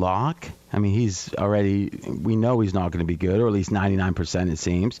 Locke? I mean, we know he's not going to be good, or at least 99% it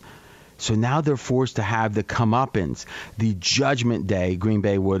seems. So now they're forced to have the comeuppance, the judgment day Green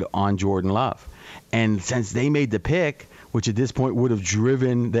Bay would on Jordan Love. And since they made the pick, which at this point would have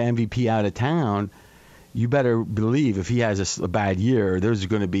driven the MVP out of town, you better believe if he has a bad year, there's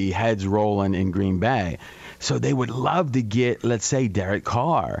going to be heads rolling in Green Bay. So they would love to get, let's say, Derek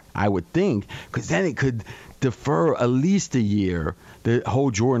Carr, I would think, because then it could defer at least a year, the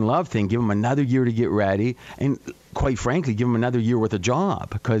whole Jordan Love thing, give him another year to get ready, and quite frankly, give him another year with a job.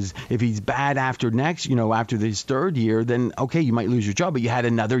 Because if he's bad after after this third year, then okay, you might lose your job, but you had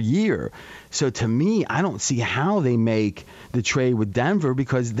another year. So to me, I don't see how they make the trade with Denver,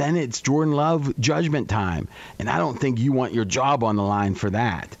 because then it's Jordan Love judgment time. And I don't think you want your job on the line for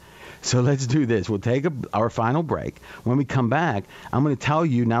that. So let's do this. We'll take our final break. When we come back, I'm going to tell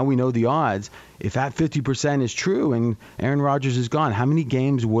you, now we know the odds, if that 50% is true and Aaron Rodgers is gone, how many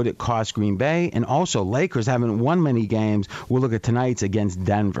games would it cost Green Bay? And also, Lakers haven't won many games. We'll look at tonight's against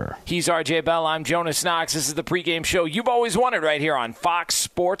Denver. He's RJ Bell. I'm Jonas Knox. This is the pregame show you've always wanted right here on Fox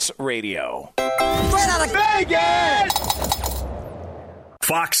Sports Radio. Straight out of Vegas!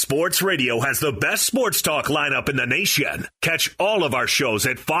 Fox Sports Radio has the best sports talk lineup in the nation. Catch all of our shows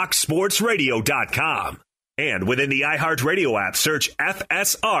at foxsportsradio.com. And within the iHeartRadio app, search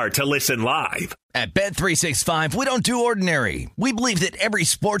FSR to listen live. At Bet365, we don't do ordinary. We believe that every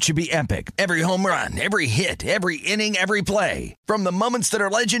sport should be epic. Every home run, every hit, every inning, every play. From the moments that are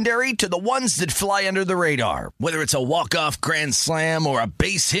legendary to the ones that fly under the radar. Whether it's a walk-off grand slam or a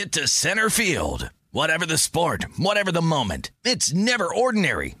base hit to center field. Whatever the sport, whatever the moment, it's never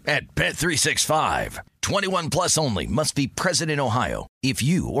ordinary at Bet365. 21 plus only. Must be present in Ohio. If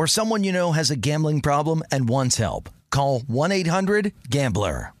you or someone you know has a gambling problem and wants help, call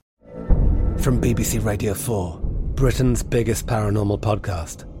 1-800-GAMBLER. From BBC Radio 4, Britain's biggest paranormal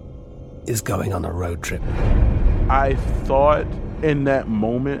podcast is going on a road trip. I thought in that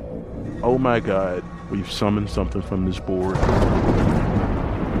moment, oh my God, we've summoned something from this board.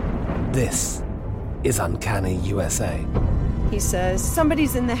 This is Uncanny USA. He says,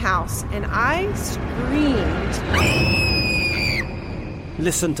 somebody's in the house, and I screamed.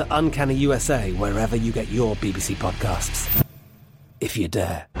 Listen to Uncanny USA wherever you get your BBC podcasts, if you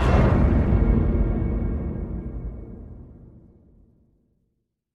dare.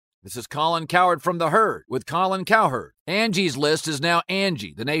 This is Colin Cowherd from The Herd with Colin Cowherd. Angie's List is now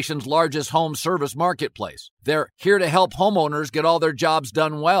Angie, the nation's largest home service marketplace. They're here to help homeowners get all their jobs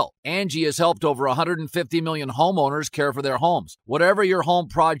done well. Angie has helped over 150 million homeowners care for their homes. Whatever your home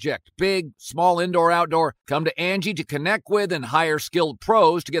project, big, small, indoor, outdoor, come to Angie to connect with and hire skilled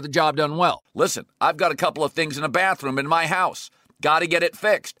pros to get the job done well. Listen, I've got a couple of things in a bathroom in my house. Got to get it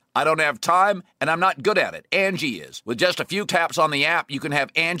fixed. I don't have time, and I'm not good at it. Angie is. With just a few taps on the app, you can have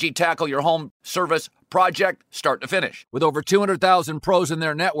Angie tackle your home service project start to finish. With over 200,000 pros in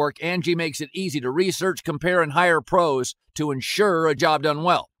their network, Angie makes it easy to research, compare, and hire pros to ensure a job done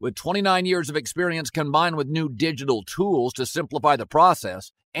well. With 29 years of experience combined with new digital tools to simplify the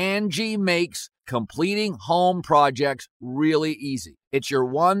process, Angie makes completing home projects really easy. It's your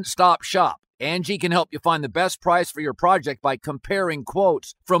one-stop shop. Angie can help you find the best price for your project by comparing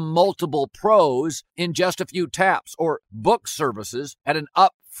quotes from multiple pros in just a few taps, or book services at an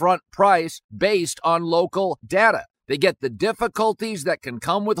upfront price based on local data. They get the difficulties that can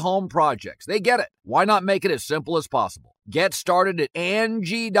come with home projects. They get it. Why not make it as simple as possible? Get started at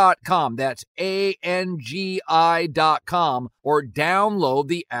Angie.com. That's ANGI.com, or download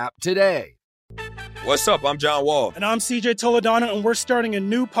the app today. What's up? I'm John Wall. And I'm CJ Toledano, and we're starting a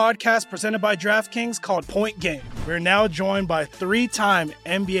new podcast presented by DraftKings called Point Game. We're now joined by three-time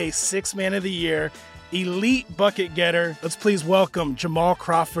NBA Sixth Man of the Year, elite bucket getter. Let's please welcome Jamal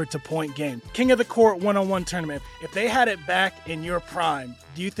Crawford to Point Game. King of the Court one-on-one tournament. If they had it back in your prime,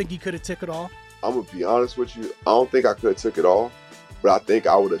 do you think you could have took it all? I'm going to be honest with you. I don't think I could have took it all, but I think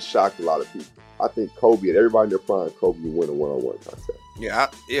I would have shocked a lot of people. I think Kobe and everybody in their prime, Kobe would win a one-on-one contest. Yeah,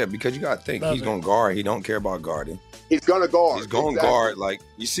 because you got to think. He's going to guard. He don't care about guarding. He's going to guard. He's going to guard. Like,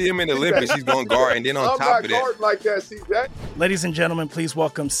 you see him in the Olympics, he's going to guard. And then on top of that. I'm not guarding like that, CJ. Ladies and gentlemen, please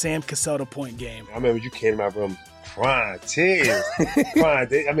welcome Sam Cassell to Point Game. I remember you came to my room crying, tears.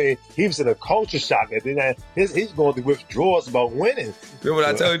 Crying. I mean, he was in a culture shock. And then he's going through withdrawals about winning. Remember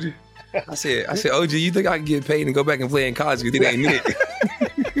what I told you? I said, OG, you think I can get paid and go back and play in college because it ain't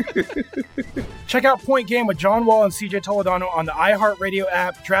it? Check out Point Game with John Wall and CJ Toledano on the iHeartRadio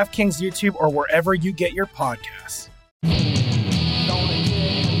app, DraftKings YouTube, or wherever you get your podcasts.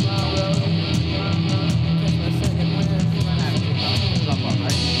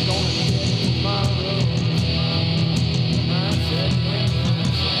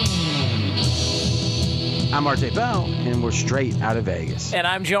 I'm RJ Bell, and we're straight out of Vegas. And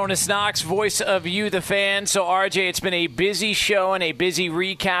I'm Jonas Knox, voice of You, the fan. So, RJ, it's been a busy show and a busy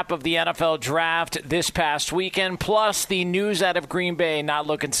recap of the NFL draft this past weekend, plus the news out of Green Bay not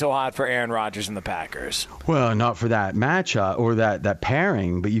looking so hot for Aaron Rodgers and the Packers. Well, not for that matchup or that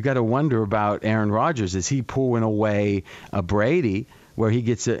pairing, but you got to wonder about Aaron Rodgers. Is he pulling away a Brady where he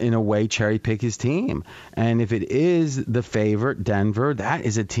gets to, in a way, cherry pick his team? And if it is the favorite, Denver, that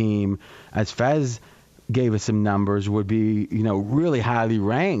is a team, as Fez gave us some numbers, would be, really highly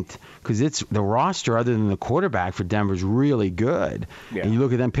ranked, because it's the roster other than the quarterback for Denver's really good. Yeah. And you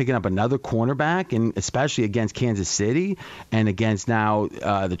look at them picking up another cornerback, and especially against Kansas City and against now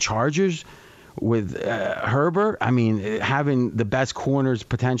the Chargers with Herbert. I mean, having the best corners,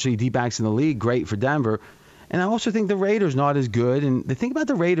 potentially D-backs in the league, great for Denver. And I also think the Raiders not as good. And the thing about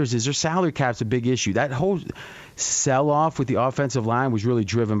the Raiders is their salary cap's a big issue. That whole sell-off with the offensive line was really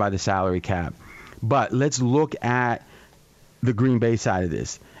driven by the salary cap. But let's look at the Green Bay side of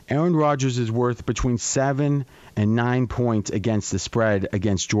this. Aaron Rodgers is worth between 7 and 9 points against the spread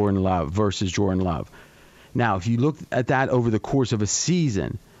against Jordan Love versus Jordan Love. Now, if you look at that over the course of a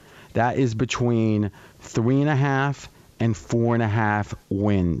season, that is between 3.5 and 4.5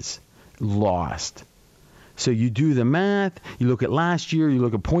 wins lost. So you do the math, you look at last year, you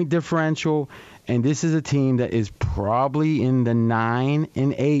look at point differential, and this is a team that is probably in the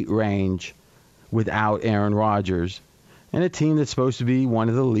 9-8 range without Aaron Rodgers, and a team that's supposed to be one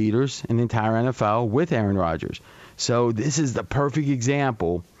of the leaders in the entire NFL with Aaron Rodgers. So this is the perfect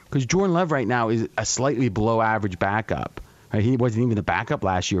example, because Jordan Love right now is a slightly below average backup. Right? He wasn't even the backup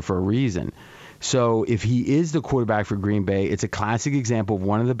last year for a reason. So if he is the quarterback for Green Bay, it's a classic example of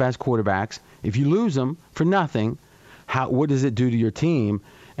one of the best quarterbacks. If you lose him for nothing, what does it do to your team?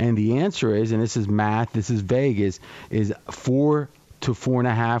 And the answer is, and this is math, this is Vegas, is 4 to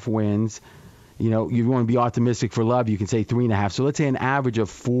 4.5 wins. You know, you want to be optimistic for Love, you can say 3.5. So let's say an average of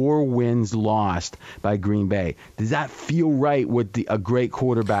 4 wins lost by Green Bay. Does that feel right what a great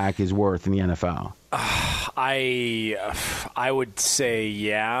quarterback is worth in the NFL? I would say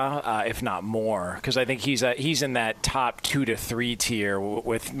if not more, because I think he's in that top 2 to 3 tier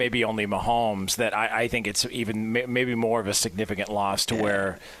with maybe only Mahomes. That I think it's even maybe more of a significant loss to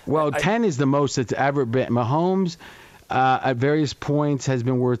where. Well, 10 is the most that's ever been. Mahomes at various points has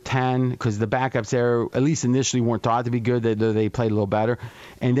been worth 10 because the backups there, at least initially, weren't thought to be good. They played a little better,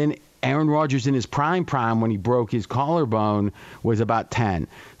 and then Aaron Rodgers in his prime when he broke his collarbone was about 10.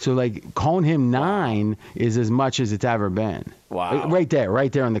 So, like, calling him 9 is as much as it's ever been. Wow. Right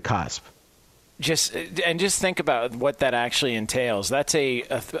there on the cusp. Just think about what that actually entails. That's a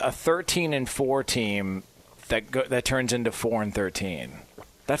 13-4 team that turns into 4-13.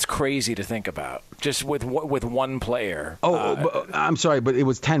 That's crazy to think about, just with one player. I'm sorry, but it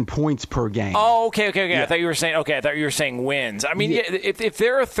was 10 points per game. Oh, okay. Yeah. I thought you were saying wins. I mean, if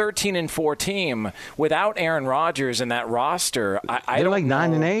they're a 13-4 team without Aaron Rodgers in that roster, I don't know.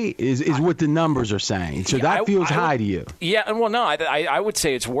 9-8 is what the numbers are saying. So that feels high to you. Yeah, well, no, I would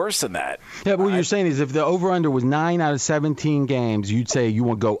say it's worse than that. Yeah, but what you're saying is if the over-under was 9 out of 17 games, you'd say you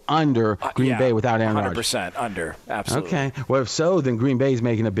want to go under Green Bay without Aaron Rodgers. 100% under, absolutely. Okay. Well, if so, then Green Bay's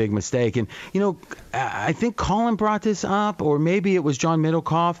making a big mistake. And, you know, I think Colin brought this up, or maybe it was John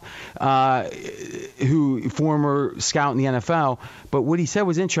Middlecoff, who former scout in the NFL. But what he said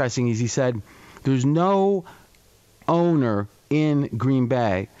was interesting is he said there's no owner in Green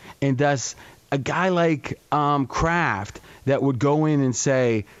Bay, and thus a guy like Kraft that would go in and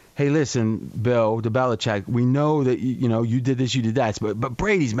say, hey, listen, Bill, to Belichick, we know that you did this, you did that, but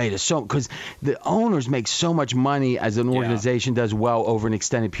Brady's made us so, because the owners make so much money as an organization does well over an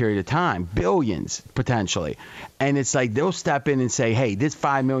extended period of time, billions potentially, and it's like they'll step in and say, hey, this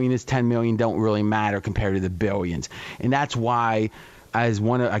 $5 million, this $10 million don't really matter compared to the billions, and that's why. As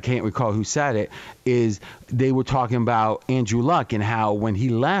I can't recall who said it, is they were talking about Andrew Luck and how when he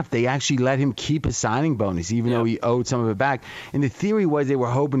left, they actually let him keep his signing bonus, even though he owed some of it back. And the theory was they were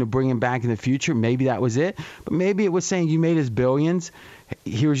hoping to bring him back in the future. Maybe that was it. But maybe it was saying you made us billions.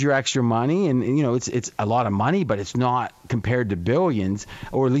 Here's your extra money. And you know, it's a lot of money, but it's not compared to billions,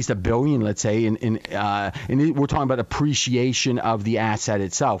 or at least $1 billion, let's say. And we're talking about appreciation of the asset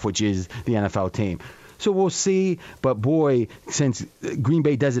itself, which is the NFL team. So we'll see. But, boy, since Green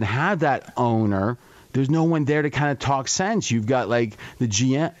Bay doesn't have that owner, there's no one there to kind of talk sense. You've got, like, the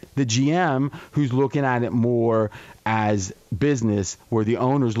GM who's looking at it more as business, where the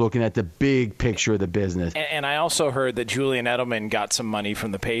owner's looking at the big picture of the business. And I also heard that Julian Edelman got some money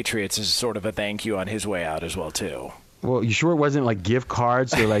from the Patriots as sort of a thank you on his way out as well, too. Well, you sure it wasn't like gift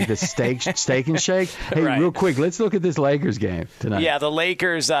cards or like the steak and shake? Hey, right. Real quick, let's look at this Lakers game tonight. Yeah, the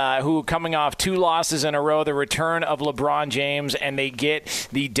Lakers, who coming off 2 losses in a row, the return of LeBron James, and they get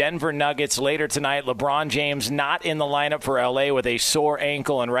the Denver Nuggets later tonight. LeBron James not in the lineup for L.A. with a sore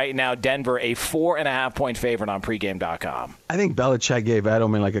ankle, and right now Denver a 4.5-point favorite on pregame.com. I think Belichick gave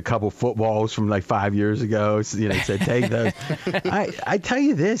Edelman like a couple footballs from like 5 years ago. So, said take those. I tell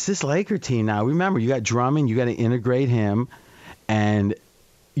you this Laker team now, remember, you got Drummond, you got to integrate him, and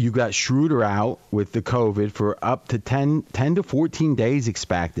you got Schroeder out with the COVID for up to 10 to 14 days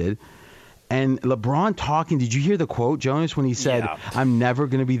expected. And LeBron talking, did you hear the quote, Jonas, when he said, I'm never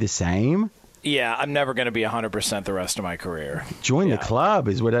going to be the same? Yeah, I'm never going to be 100% the rest of my career. Join the club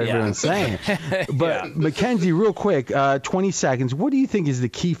is what everyone's saying. But, Mackenzie, real quick, 20 seconds. What do you think is the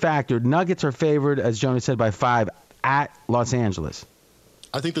key factor? Nuggets are favored, as Jonas said, by 5 at Los Angeles.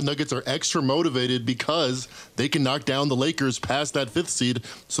 I think the Nuggets are extra motivated because they can knock down the Lakers past that 5th seed,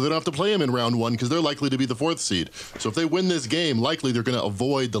 so they don't have to play them in round 1 because they're likely to be the 4th seed. So if they win this game, likely they're going to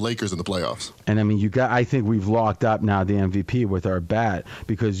avoid the Lakers in the playoffs. And I mean, I think we've locked up now the MVP with our bet,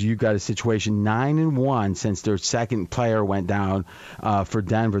 because you got a situation 9-1 since their second player went down for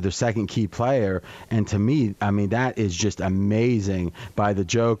Denver, their second key player. And to me, I mean, that is just amazing by the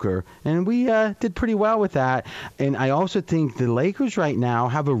Joker. And we did pretty well with that. And I also think the Lakers right now, now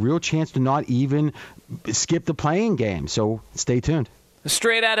have a real chance to not even skip the playing game. So stay tuned.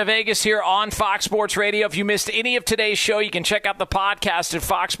 Straight out of Vegas here on Fox Sports Radio. If you missed any of today's show, you can check out the podcast at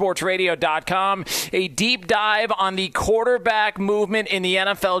foxsportsradio.com. A deep dive on the quarterback movement in the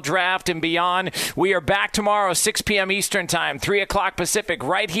NFL draft and beyond. We are back tomorrow, 6 p.m. Eastern Time, 3 o'clock Pacific,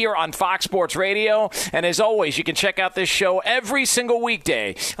 right here on Fox Sports Radio. And as always, you can check out this show every single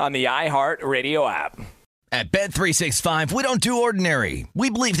weekday on the iHeartRadio app. At Bet365, we don't do ordinary. We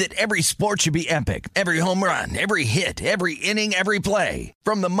believe that every sport should be epic. Every home run, every hit, every inning, every play.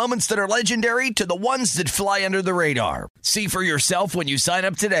 From the moments that are legendary to the ones that fly under the radar. See for yourself when you sign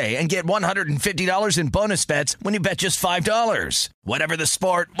up today and get $150 in bonus bets when you bet just $5. Whatever the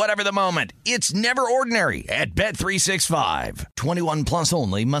sport, whatever the moment, it's never ordinary at Bet365. 21 plus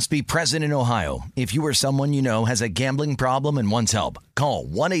only. Must be present in Ohio. If you or someone you know has a gambling problem and wants help, call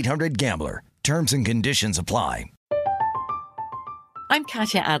 1-800-GAMBLER. Terms and conditions apply. I'm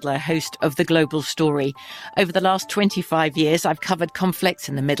Katya Adler, host of The Global Story. Over the last 25 years, I've covered conflicts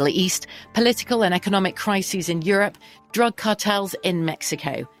in the Middle East, political and economic crises in Europe, drug cartels in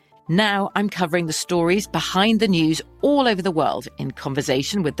Mexico. Now I'm covering the stories behind the news all over the world in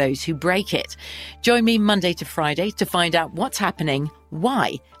conversation with those who break it. Join me Monday to Friday to find out what's happening,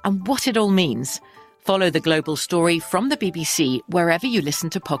 why, and what it all means. Follow The Global Story from the BBC wherever you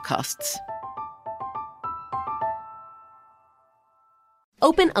listen to podcasts.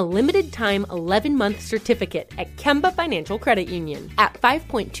 Open a limited-time 11-month certificate at Kemba Financial Credit Union. At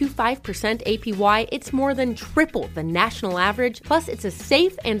 5.25% APY, it's more than triple the national average, plus it's a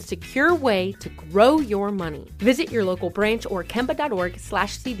safe and secure way to grow your money. Visit your local branch or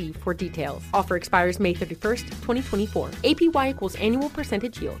kemba.org/cb for details. Offer expires May 31st, 2024. APY equals annual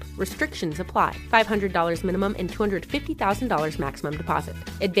percentage yield. Restrictions apply. $500 minimum and $250,000 maximum deposit.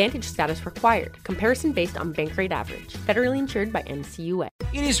 Advantage status required. Comparison based on bank rate average. Federally insured by NCUA.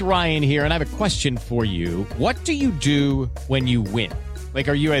 It is Ryan here, and I have a question for you. What do you do when you win? Like,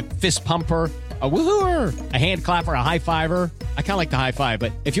 are you a fist pumper, a woohooer, a hand clapper, a high fiver? I kind of like the high five,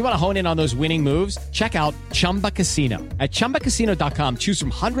 but if you want to hone in on those winning moves, check out Chumba Casino. At ChumbaCasino.com, choose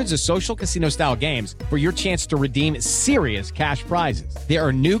from hundreds of social casino-style games for your chance to redeem serious cash prizes. There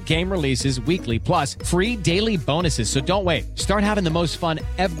are new game releases weekly, plus free daily bonuses, so don't wait. Start having the most fun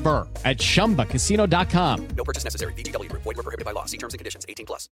ever at ChumbaCasino.com. No purchase necessary. VGW. Void where prohibited by law. See terms and conditions. 18+.